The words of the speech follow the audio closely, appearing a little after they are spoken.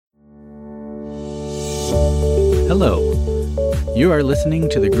Hello. You are listening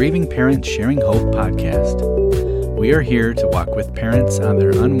to the Grieving Parents Sharing Hope podcast. We are here to walk with parents on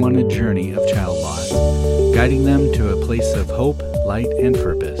their unwanted journey of child loss, guiding them to a place of hope, light, and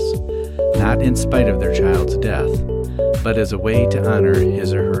purpose, not in spite of their child's death, but as a way to honor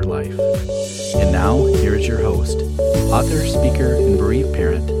his or her life. And now, here is your host, author, speaker, and bereaved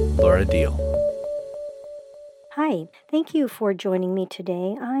parent, Laura Deal. Hi, thank you for joining me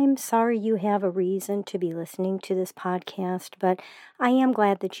today. I'm sorry you have a reason to be listening to this podcast, but I am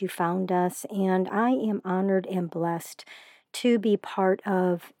glad that you found us, and I am honored and blessed to be part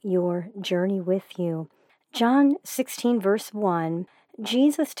of your journey with you. John 16, verse 1,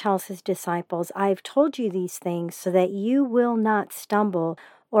 Jesus tells his disciples, "I've told you these things so that you will not stumble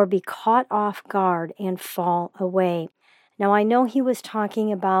or be caught off guard and fall away." Now, I know he was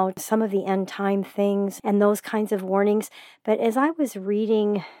talking about some of the end time things and those kinds of warnings, but as I was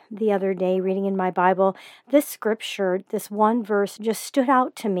reading the other day, reading in my Bible, this scripture, this one verse just stood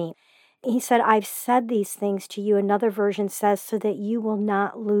out to me. He said, "I've said these things to you." Another version says, "so that you will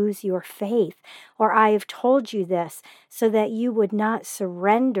not lose your faith." Or, "I have told you this so that you would not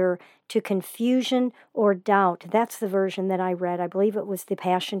surrender to confusion or doubt." That's the version that I read. I believe it was the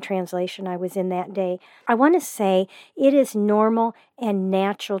Passion Translation I was in that day. I want to say it is normal and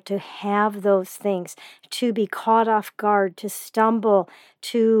natural to have those things, to be caught off guard, to stumble,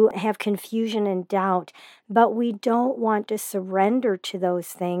 to have confusion and doubt. But we don't want to surrender to those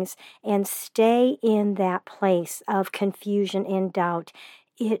things and stay in that place of confusion and doubt.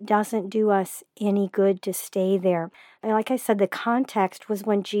 It doesn't do us any good to stay there. Like I said, the context was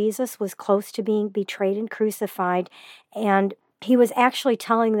when Jesus was close to being betrayed and crucified, and he was actually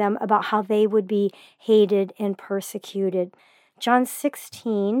telling them about how they would be hated and persecuted. John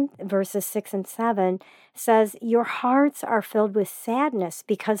 16, verses 6 and 7 says, "Your hearts are filled with sadness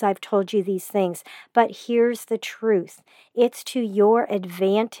because I've told you these things. But here's the truth. It's to your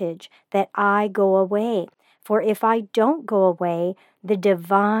advantage that I go away. For if I don't go away, the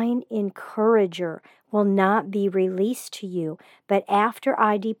divine encourager will not be released to you. But after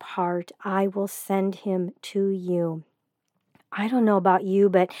I depart, I will send him to you." I don't know about you,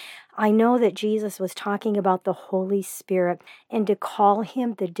 but I know that Jesus was talking about the Holy Spirit, and to call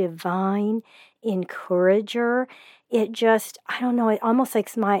him the divine encourager, it just, I don't know, it almost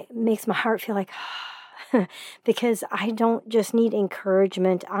makes my heart feel like, because I don't just need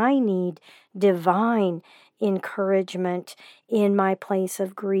encouragement, I need divine encouragement in my place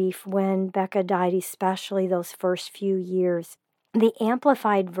of grief when Becca died, especially those first few years. The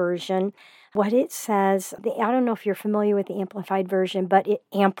Amplified Version, what it says, I don't know if you're familiar with the Amplified Version, but it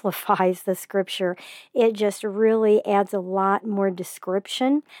amplifies the scripture. It just really adds a lot more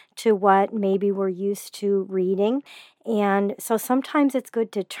description to what maybe we're used to reading. And so sometimes it's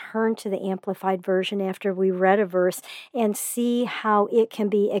good to turn to the Amplified Version after we read a verse and see how it can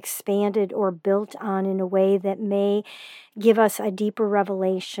be expanded or built on in a way that may give us a deeper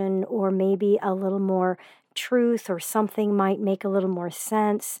revelation or maybe a little more truth, or something might make a little more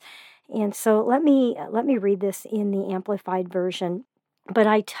sense. And so let me read this in the Amplified Version. "But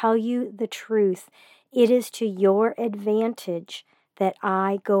I tell you the truth, it is to your advantage that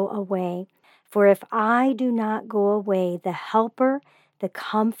I go away. For if I do not go away, the helper, the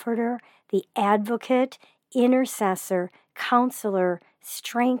comforter, the advocate, intercessor, counselor,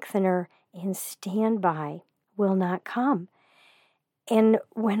 strengthener, and standby will not come." And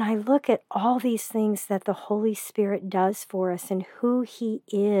when I look at all these things that the Holy Spirit does for us and who he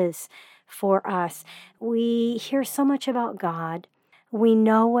is for us, we hear so much about God. We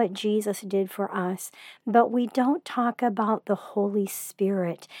know what Jesus did for us, but we don't talk about the Holy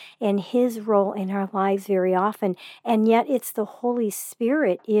Spirit and his role in our lives very often. And yet it's the Holy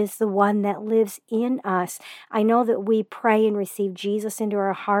Spirit is the one that lives in us. I know that we pray and receive Jesus into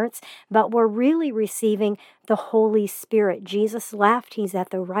our hearts, but we're really receiving the Holy Spirit. Jesus left. He's at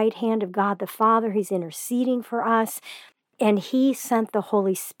the right hand of God the Father. He's interceding for us. And he sent the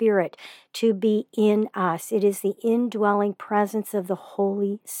Holy Spirit to be in us. It is the indwelling presence of the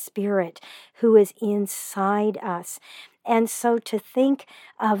Holy Spirit who is inside us. And so to think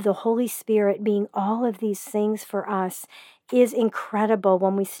of the Holy Spirit being all of these things for us is incredible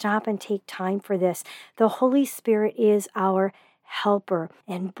when we stop and take time for this. The Holy Spirit is our helper.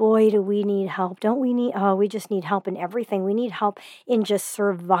 And boy, do we need help. Don't we we just need help in everything. We need help in just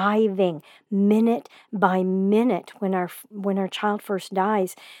surviving minute by minute when our child first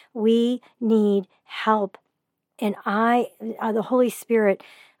dies. We need help. And the Holy Spirit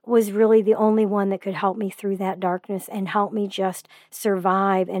was really the only one that could help me through that darkness and help me just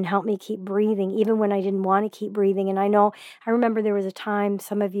survive and help me keep breathing, even when I didn't want to keep breathing. And I remember there was a time,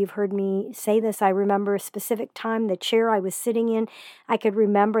 some of you have heard me say this, I remember a specific time, the chair I was sitting in, I could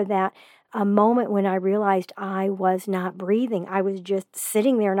remember that a moment when I realized I was not breathing. I was just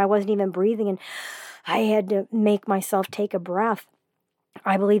sitting there and I wasn't even breathing, and I had to make myself take a breath.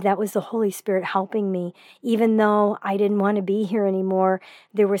 I believe that was the Holy Spirit helping me. Even though I didn't want to be here anymore,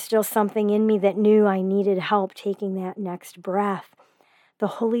 there was still something in me that knew I needed help taking that next breath. The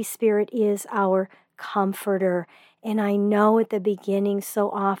Holy Spirit is our comforter. And I know at the beginning,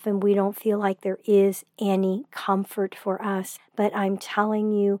 so often we don't feel like there is any comfort for us. But I'm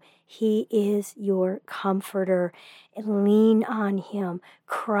telling you, He is your comforter. Lean on Him.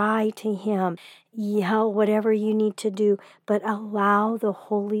 Cry to Him. Yell whatever you need to do. But allow the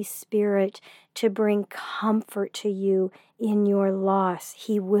Holy Spirit to bring comfort to you in your loss.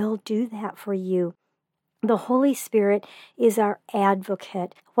 He will do that for you. The Holy Spirit is our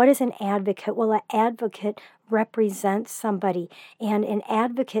advocate. What is an advocate? Well, an advocate represents somebody, and an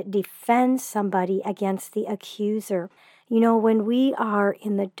advocate defends somebody against the accuser. You know, when we are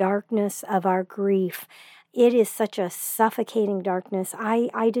in the darkness of our grief, it is such a suffocating darkness. I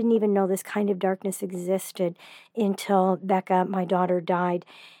didn't even know this kind of darkness existed until Becca, my daughter, died.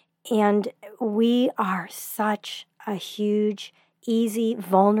 And we are such a huge, easy,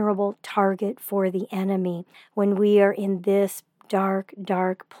 vulnerable target for the enemy when we are in this dark,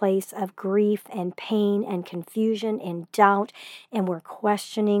 dark place of grief and pain and confusion and doubt, and we're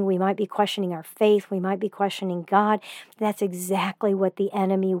questioning. We might be questioning our faith. We might be questioning God. That's exactly what the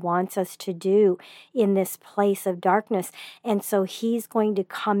enemy wants us to do in this place of darkness. And so he's going to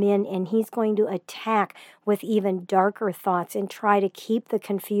come in and he's going to attack with even darker thoughts and try to keep the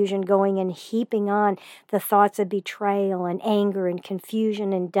confusion going and heaping on the thoughts of betrayal and anger and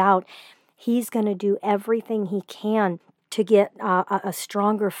confusion and doubt. He's going to do everything he can to get a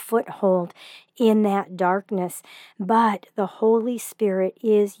stronger foothold in that darkness. But the Holy Spirit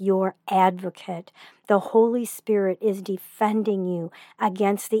is your advocate. The Holy Spirit is defending you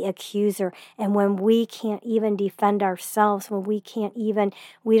against the accuser. And when we can't even defend ourselves, when we don't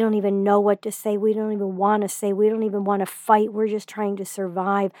even know what to say, we don't even want to say, we don't even want to fight, we're just trying to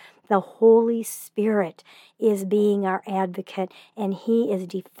survive, the Holy Spirit is being our advocate, and He is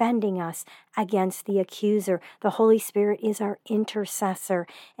defending us against the accuser. The Holy Spirit is our intercessor.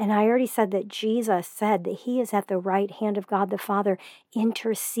 And I already said that Jesus said that He is at the right hand of God the Father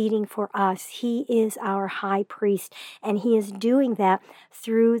interceding for us. He is our high priest, and He is doing that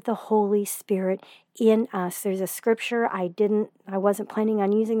through the Holy Spirit in us. There's a scripture. I wasn't planning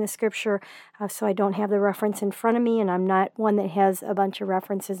on using the scripture, so I don't have the reference in front of me, and I'm not one that has a bunch of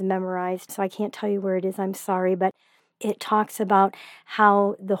references memorized, so I can't tell you where it is. I'm sorry, but it talks about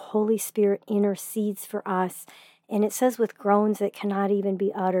how the Holy Spirit intercedes for us, and it says with groans that cannot even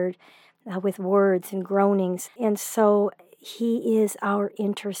be uttered, with words and groanings. And so He is our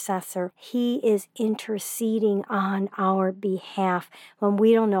intercessor. He is interceding on our behalf. When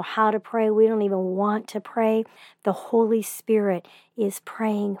we don't know how to pray, we don't even want to pray, the Holy Spirit is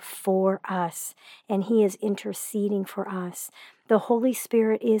praying for us, and He is interceding for us. The Holy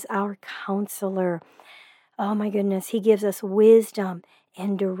Spirit is our counselor. Oh my goodness, He gives us wisdom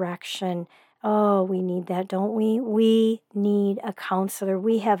and direction. Oh, we need that, don't we? We need a counselor.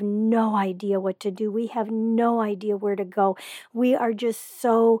 We have no idea what to do. We have no idea where to go. We are just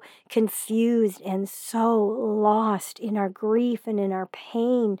so confused and so lost in our grief and in our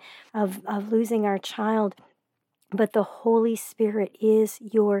pain of losing our child. But the Holy Spirit is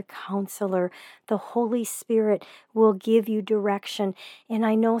your counselor. The Holy Spirit will give you direction. And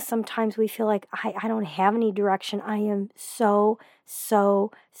I know sometimes we feel like, I don't have any direction. I am so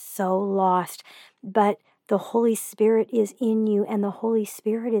lost. But the Holy Spirit is in you, and the Holy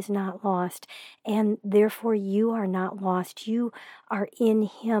Spirit is not lost. And therefore, you are not lost. You are in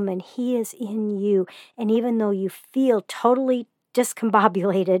Him, and He is in you. And even though you feel totally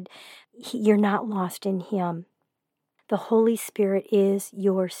discombobulated, you're not lost in Him. The Holy Spirit is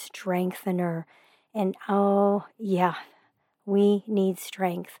your strengthener. And oh, yeah, we need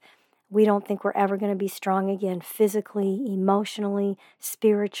strength. We don't think we're ever going to be strong again, physically, emotionally,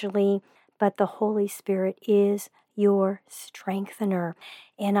 spiritually, but the Holy Spirit is your strengthener.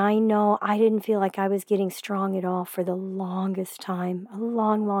 And I know I didn't feel like I was getting strong at all for the longest time, a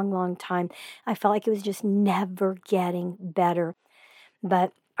long time. I felt like it was just never getting better.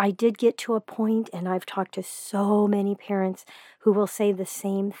 But I did get to a point, and I've talked to so many parents who will say the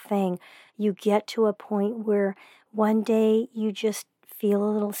same thing. You get to a point where one day you just feel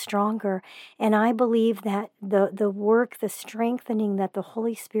a little stronger. And I believe that the work, the strengthening that the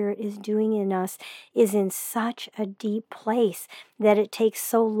Holy Spirit is doing in us is in such a deep place that it takes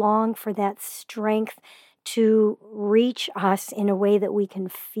so long for that strength to reach us in a way that we can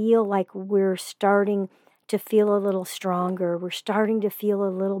feel like we're starting to feel a little stronger. We're starting to feel a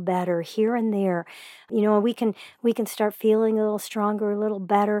little better here and there. We can start feeling a little stronger, a little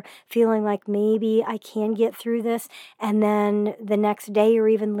better, feeling like maybe I can get through this. And then the next day or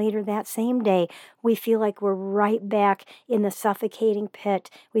even later that same day, we feel like we're right back in the suffocating pit.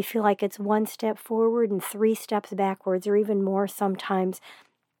 We feel like it's one step forward and 3 steps backwards, or even more sometimes.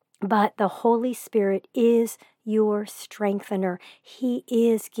 But the Holy Spirit is your strengthener. He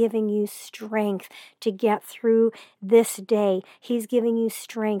is giving you strength to get through this day. He's giving you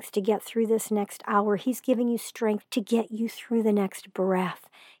strength to get through this next hour. He's giving you strength to get you through the next breath.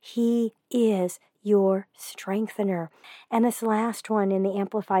 He is your strengthener. And this last one in the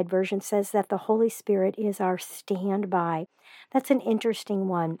Amplified Version says that the Holy Spirit is our standby. That's an interesting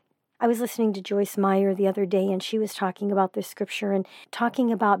one. I was listening to Joyce Meyer the other day, and she was talking about this scripture and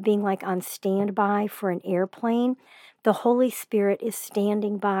talking about being like on standby for an airplane. The Holy Spirit is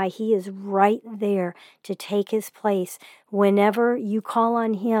standing by. He is right there to take his place whenever you call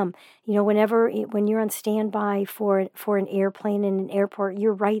on him. When you're on standby for an airplane in an airport,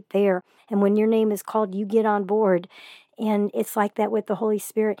 you're right there. And when your name is called, you get on board. And it's like that with the Holy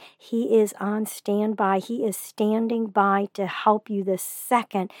Spirit. He is on standby. He is standing by to help you the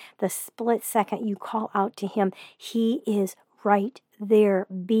split second you call out to him. He is right there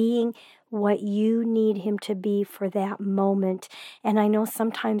being what you need him to be for that moment. And I know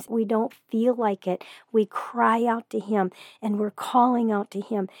sometimes we don't feel like it. We cry out to him and we're calling out to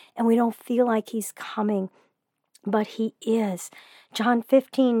him and we don't feel like he's coming. But he is. John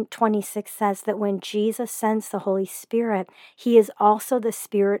 15:26 says that when Jesus sends the Holy Spirit, he is also the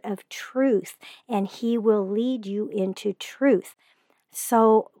Spirit of truth, and he will lead you into truth.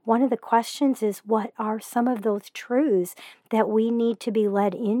 So one of the questions is, what are some of those truths that we need to be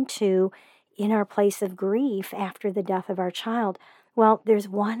led into in our place of grief after the death of our child? Well, there's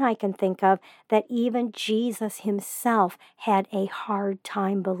one I can think of that even Jesus himself had a hard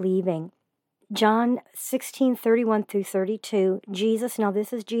time believing. John 16:31 through 32, now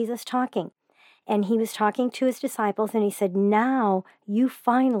this is Jesus talking, and he was talking to his disciples, and he said, "Now you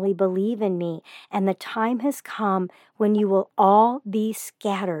finally believe in me, and the time has come when you will all be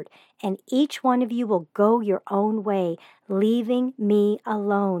scattered, and each one of you will go your own way, leaving me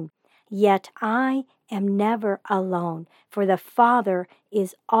alone. Yet I am never alone, for the Father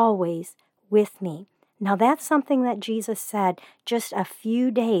is always with me." Now that's something that Jesus said just a few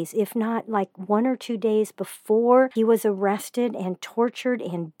days, if not like 1 or 2 days before he was arrested and tortured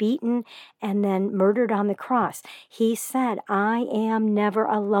and beaten and then murdered on the cross. He said, "I am never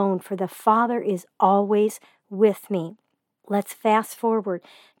alone, for the Father is always with me." Let's fast forward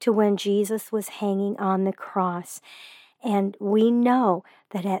to when Jesus was hanging on the cross. And we know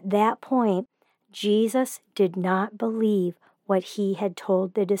that at that point, Jesus did not believe what he had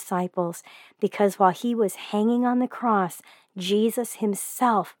told the disciples, because while he was hanging on the cross, Jesus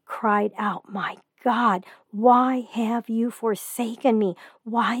himself cried out, "My God, why have you forsaken me?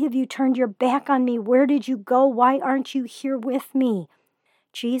 Why have you turned your back on me? Where did you go? Why aren't you here with me?"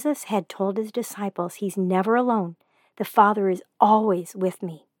 Jesus had told his disciples he's never alone. The Father is always with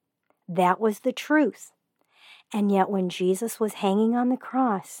me. That was the truth. And yet when Jesus was hanging on the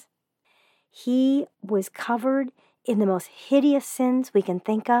cross, he was covered in the most hideous sins we can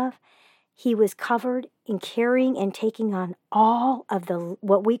think of. He was covered in carrying and taking on all of the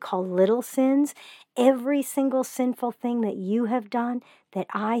what we call little sins, every single sinful thing that you have done, that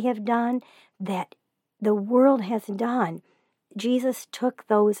I have done, that the world has done. Jesus took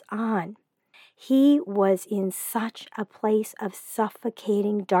those on. He was in such a place of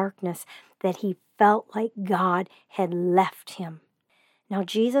suffocating darkness that he felt like God had left him. Now,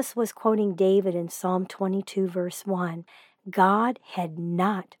 Jesus was quoting David in Psalm 22, verse 1. God had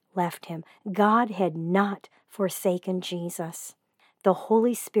not left him. God had not forsaken Jesus. The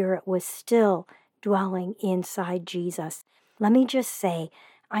Holy Spirit was still dwelling inside Jesus. Let me just say,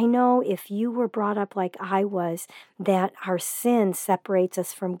 I know if you were brought up like I was, that our sin separates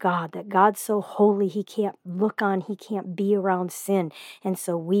us from God, that God's so holy he can't he can't be around sin. And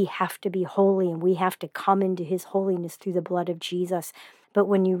so we have to be holy and we have to come into his holiness through the blood of Jesus. But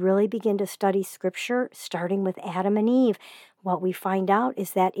when you really begin to study Scripture, starting with Adam and Eve, what we find out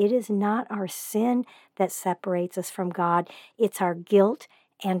is that it is not our sin that separates us from God. It's our guilt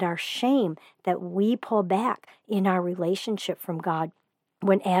and our shame that we pull back in our relationship from God.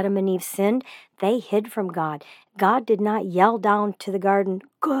 When Adam and Eve sinned, they hid from God. God did not yell down to the garden,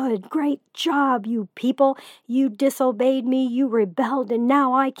 "Good, great job, you people. You disobeyed me, you rebelled, and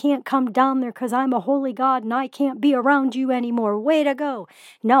now I can't come down there because I'm a holy God and I can't be around you anymore. Way to go."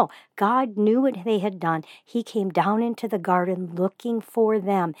 No, God knew what they had done. He came down into the garden looking for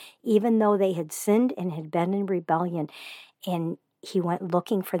them, even though they had sinned and had been in rebellion. And He went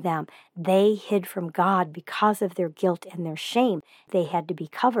looking for them. They hid from God because of their guilt and their shame. They had to be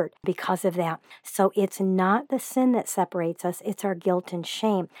covered because of that. So it's not the sin that separates us, it's our guilt and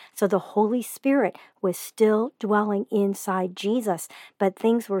shame. So the Holy Spirit was still dwelling inside Jesus, but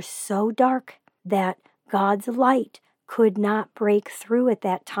things were so dark that God's light could not break through at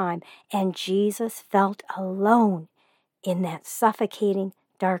that time, and Jesus felt alone in that suffocating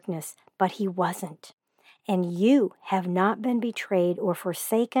darkness, but He wasn't. And you have not been betrayed or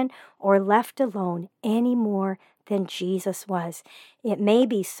forsaken or left alone any more than Jesus was. It may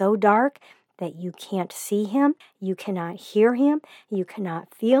be so dark that you can't see Him, you cannot hear Him, you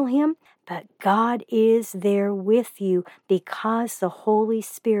cannot feel Him, but God is there with you because the Holy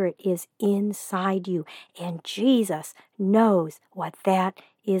Spirit is inside you, and Jesus knows what that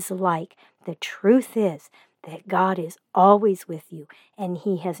is like. The truth is that God is always with you, and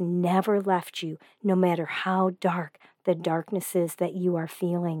He has never left you, no matter how dark the darkness is that you are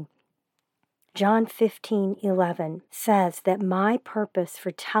feeling. John 15:11 says that my purpose for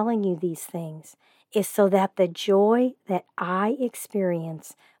telling you these things is so that the joy that I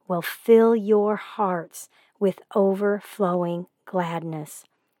experience will fill your hearts with overflowing gladness.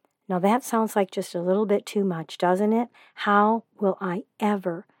 Now that sounds like just a little bit too much, doesn't it? How will I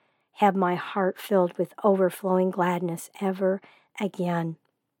ever have my heart filled with overflowing gladness ever again?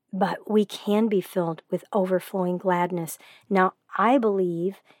 But we can be filled with overflowing gladness. Now, I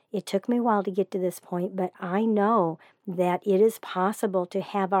believe it took me a while to get to this point, but I know that it is possible to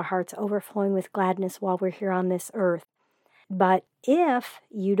have our hearts overflowing with gladness while we're here on this earth. But if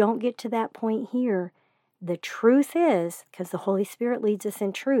you don't get to that point here, the truth is, because the Holy Spirit leads us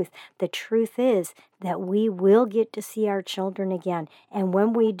in truth, the truth is that we will get to see our children again. And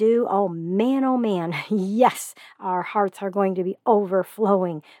when we do, oh man, yes, our hearts are going to be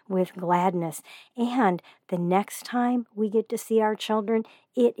overflowing with gladness. And the next time we get to see our children,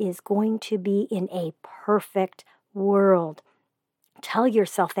 it is going to be in a perfect world. Tell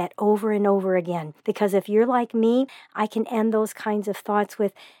yourself that over and over again, because if you're like me, I can end those kinds of thoughts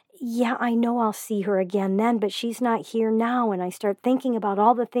with, yeah, I know I'll see her again then, but she's not here now. And I start thinking about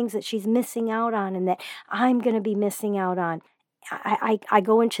all the things that she's missing out on and that I'm going to be missing out on. I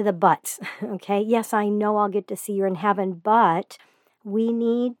go into the buts, okay? Yes, I know I'll get to see her in heaven, but we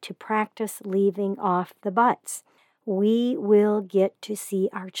need to practice leaving off the buts. We will get to see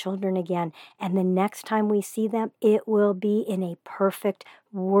our children again. And the next time we see them, it will be in a perfect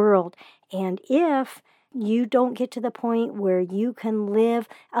world. And if you don't get to the point where you can live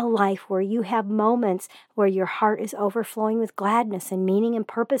a life where you have moments where your heart is overflowing with gladness and meaning and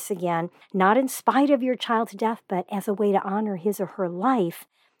purpose again, not in spite of your child's death, but as a way to honor his or her life,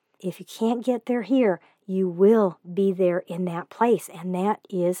 if you can't get there here, you will be there in that place. And that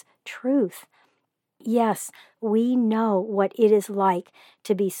is truth. Yes, we know what it is like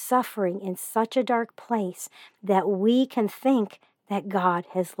to be suffering in such a dark place that we can think that God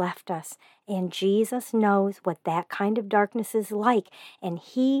has left us. And Jesus knows what that kind of darkness is like. And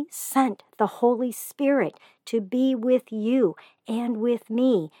He sent the Holy Spirit to be with you and with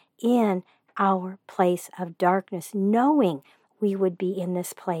me in our place of darkness, knowing we would be in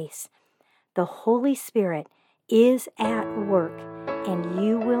this place. The Holy Spirit is at work, and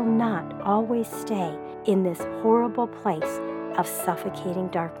you will not always stay in this horrible place of suffocating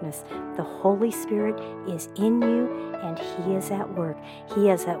darkness. The Holy Spirit is in you, and He is at work. He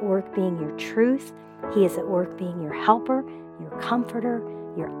is at work being your truth. He is at work being your helper, your comforter,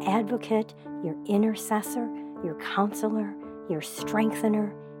 your advocate, your intercessor, your counselor, your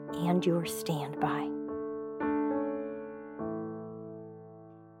strengthener, and your standby.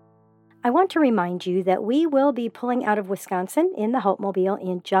 I want to remind you that we will be pulling out of Wisconsin in the Hope Mobile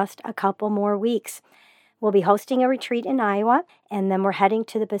in just a couple more weeks. We'll be hosting a retreat in Iowa, and then we're heading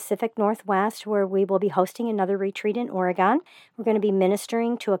to the Pacific Northwest, where we will be hosting another retreat in Oregon. We're going to be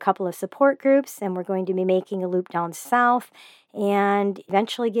ministering to a couple of support groups, and we're going to be making a loop down south and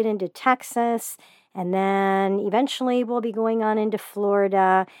eventually get into Texas. And then eventually we'll be going on into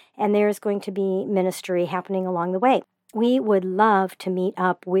Florida, and there's going to be ministry happening along the way. We would love to meet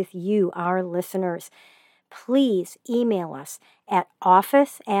up with you, our listeners. please email us at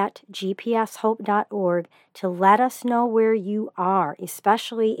office@gpshope.org to let us know where you are,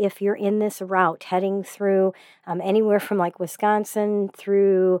 especially if you're in this route heading through anywhere from like Wisconsin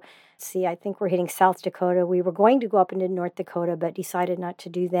through, I think we're hitting South Dakota. We were going to go up into North Dakota, but decided not to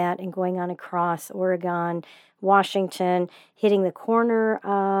do that, and going on across Oregon, Washington, hitting the corner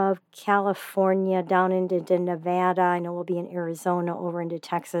of California down into Nevada. I know we'll be in Arizona, over into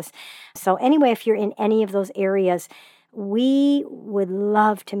Texas. So anyway, if you're in any of those areas, we would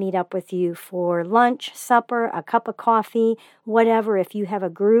love to meet up with you for lunch, supper, a cup of coffee, whatever. If you have a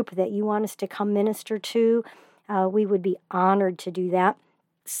group that you want us to come minister to, we would be honored to do that.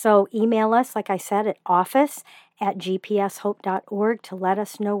 So email us, like I said, at office@gpshope.org to let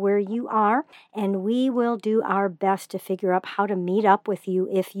us know where you are, and we will do our best to figure out how to meet up with you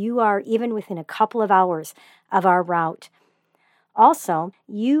if you are even within a couple of hours of our route. Also,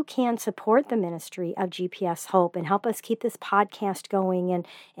 you can support the ministry of GPS Hope and help us keep this podcast going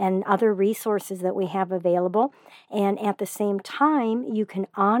and other resources that we have available. And at the same time, you can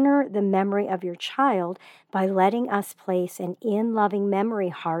honor the memory of your child by letting us place an in-loving memory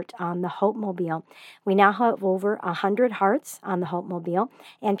heart on the Hope Mobile. We now have over 100 hearts on the Hope Mobile,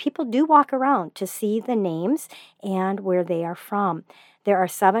 and people do walk around to see the names and where they are from. There are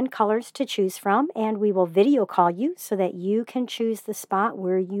 7 colors to choose from, and we will video call you so that you can choose the spot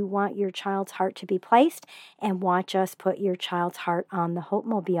where you want your child's heart to be placed and watch us put your child's heart on the Hope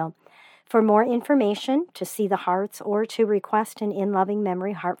Mobile. For more information, to see the hearts or to request an in-loving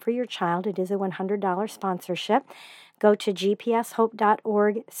memory heart for your child, it is a $100 sponsorship. Go to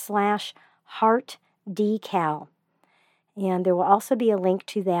gpshope.org/heartdecal. And there will also be a link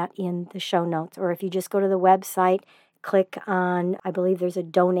to that in the show notes. Or if you just go to the website, click on, I believe there's a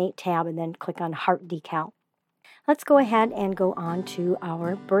donate tab, and then click on Heart Decal. Let's go ahead and go on to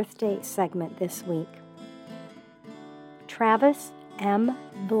our birthday segment this week. Travis M.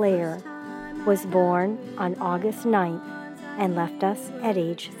 Blair was born on August 9th and left us at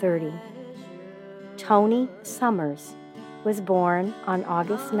age 30. Tony Summers was born on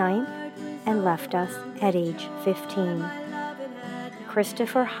August 9th and left us at age 15.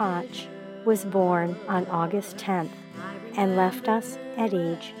 Christopher Hotch was born on August 10th and left us at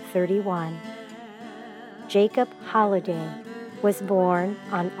age 31. Jacob Holliday was born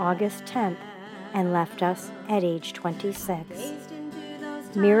on August 10th and left us at age 26.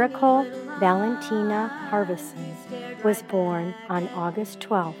 Miracle Valentina Harvison was born on August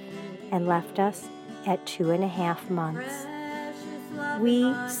 12th and left us at 2.5 months.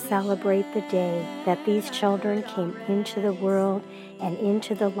 We celebrate the day that these children came into the world and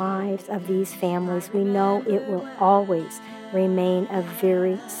into the lives of these families. We know it will always remain a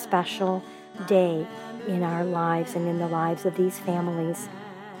very special day in our lives and in the lives of these families.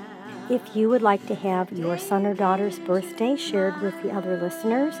 If you would like to have your son or daughter's birthday shared with the other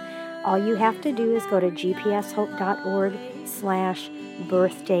listeners, all you have to do is go to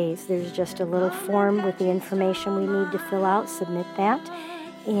gpshope.org/birthdays. There's just a little form with the information we need to fill out. Submit that,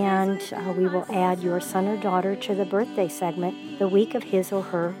 and we will add your son or daughter to the birthday segment the week of his or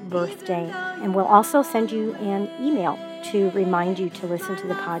her birthday. And we'll also send you an email to remind you to listen to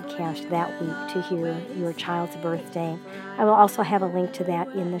the podcast that week to hear your child's birthday. I will also have a link to that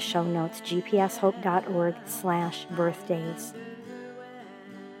in the show notes, gpshope.org/birthdays.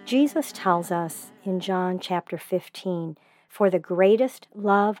 Jesus tells us in John chapter 15, "For the greatest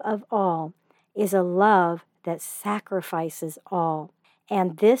love of all is a love that sacrifices all.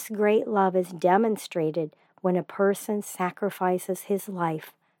 And this great love is demonstrated when a person sacrifices his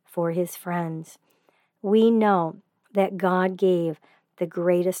life for his friends." We know that God gave the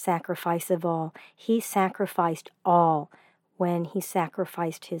greatest sacrifice of all. He sacrificed all when he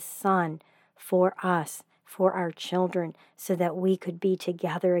sacrificed his Son for us, for our children, so that we could be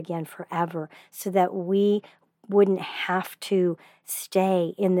together again forever, so that we wouldn't have to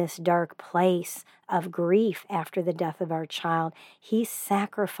stay in this dark place of grief after the death of our child. He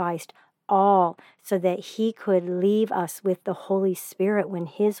sacrificed all so that he could leave us with the Holy Spirit when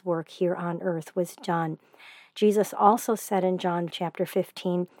his work here on earth was done. Jesus also said in John chapter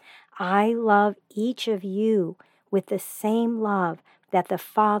 15, "I love each of you with the same love that the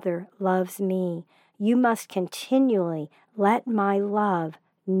Father loves me. You must continually let my love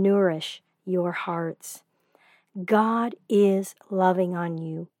nourish your hearts." God is loving on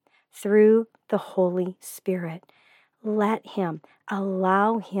you through the Holy Spirit. Let him,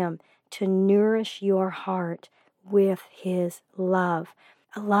 allow him to nourish your heart with his love,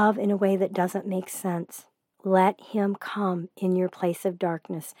 a love in a way that doesn't make sense. Let him come in your place of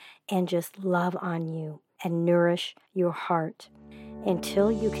darkness and just love on you and nourish your heart.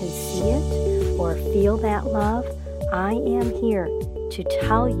 until you can see it or feel that love, I am here to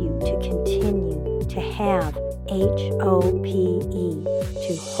tell you to continue to have HOPE,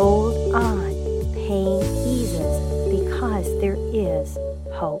 to hold on. Pain eases because there is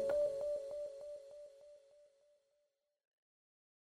hope.